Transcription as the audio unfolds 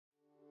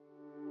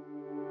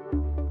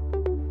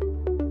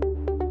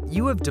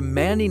You have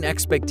demanding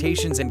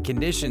expectations and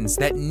conditions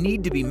that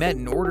need to be met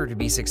in order to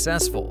be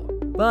successful.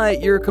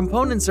 But your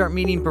components aren't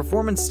meeting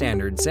performance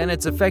standards and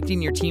it's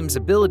affecting your team's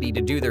ability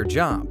to do their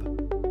job.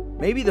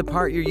 Maybe the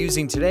part you're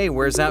using today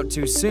wears out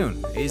too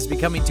soon, is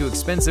becoming too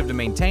expensive to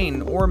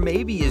maintain, or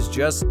maybe is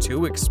just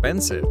too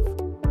expensive.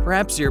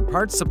 Perhaps your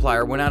parts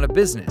supplier went out of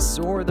business,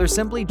 or they're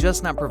simply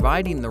just not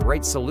providing the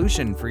right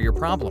solution for your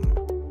problem.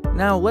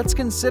 Now let's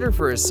consider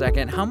for a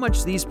second how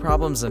much these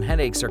problems and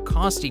headaches are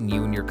costing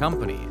you and your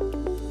company.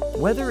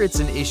 Whether it's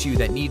an issue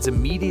that needs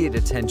immediate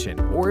attention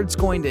or it's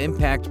going to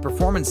impact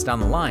performance down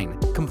the line,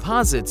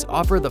 composites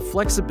offer the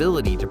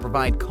flexibility to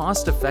provide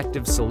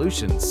cost-effective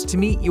solutions to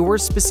meet your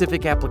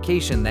specific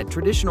application that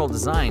traditional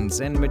designs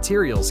and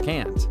materials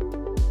can't.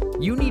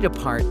 You need a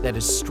part that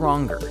is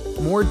stronger,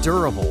 more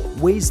durable,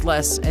 weighs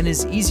less, and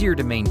is easier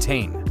to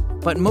maintain.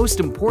 But most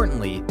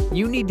importantly,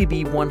 you need to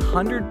be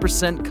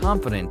 100%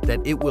 confident that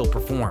it will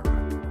perform.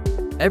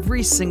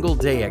 Every single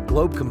day at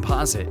Globe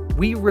Composite,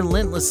 we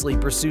relentlessly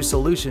pursue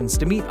solutions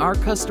to meet our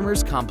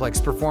customers' complex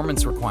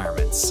performance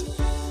requirements.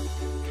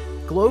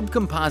 Globe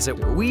Composite,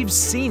 we've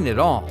seen it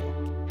all.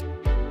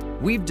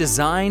 We've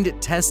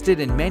designed, tested,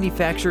 and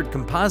manufactured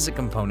composite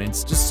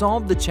components to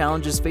solve the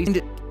challenges facing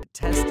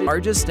the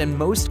largest and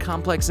most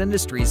complex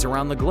industries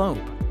around the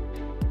globe.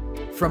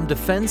 From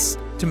defense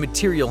to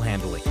material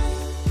handling,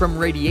 from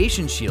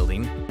radiation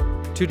shielding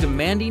to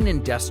demanding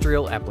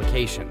industrial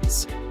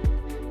applications.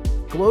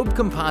 Globe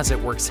Composite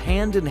works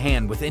hand in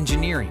hand with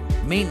engineering,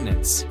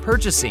 maintenance,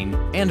 purchasing,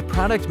 and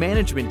product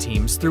management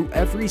teams through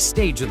every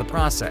stage of the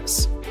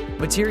process.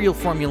 Material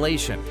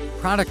formulation,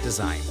 product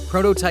design,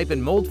 prototype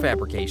and mold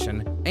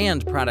fabrication,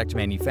 and product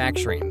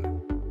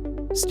manufacturing.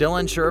 Still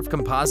unsure if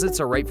composites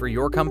are right for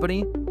your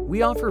company?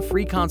 We offer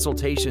free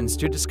consultations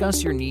to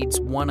discuss your needs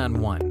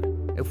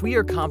one-on-one. If we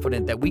are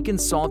confident that we can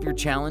solve your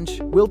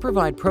challenge, we'll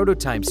provide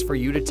prototypes for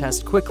you to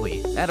test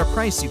quickly at a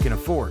price you can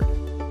afford.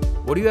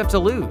 What do you have to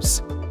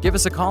lose? Give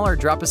us a call or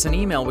drop us an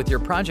email with your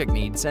project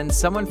needs, and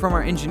someone from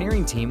our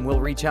engineering team will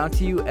reach out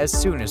to you as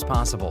soon as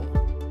possible.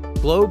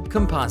 Globe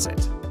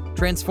Composite,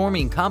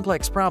 transforming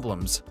complex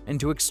problems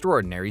into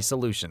extraordinary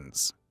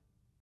solutions.